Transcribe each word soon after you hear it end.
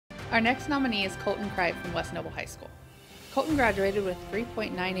Our next nominee is Colten Cripe from West Noble High School. Colten graduated with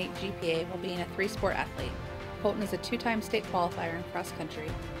 3.98 GPA while being a three-sport athlete. Colten is a two-time state qualifier in cross country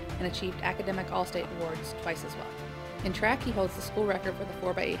and achieved academic all-state awards twice as well. In track, he holds the school record for the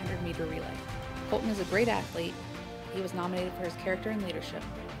 4x800 meter relay. Colten is a great athlete. He was nominated for his character and leadership.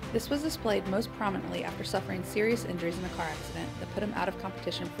 This was displayed most prominently after suffering serious injuries in a car accident that put him out of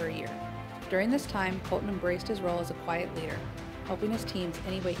competition for a year. During this time, Colten embraced his role as a quiet leader, helping his teams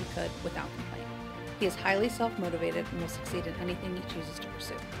any way he could without complaint. He is highly self-motivated and will succeed in anything he chooses to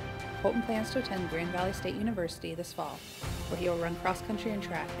pursue. Colten plans to attend Grand Valley State University this fall, where he will run cross country and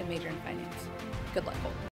track and major in finance. Good luck, Colten.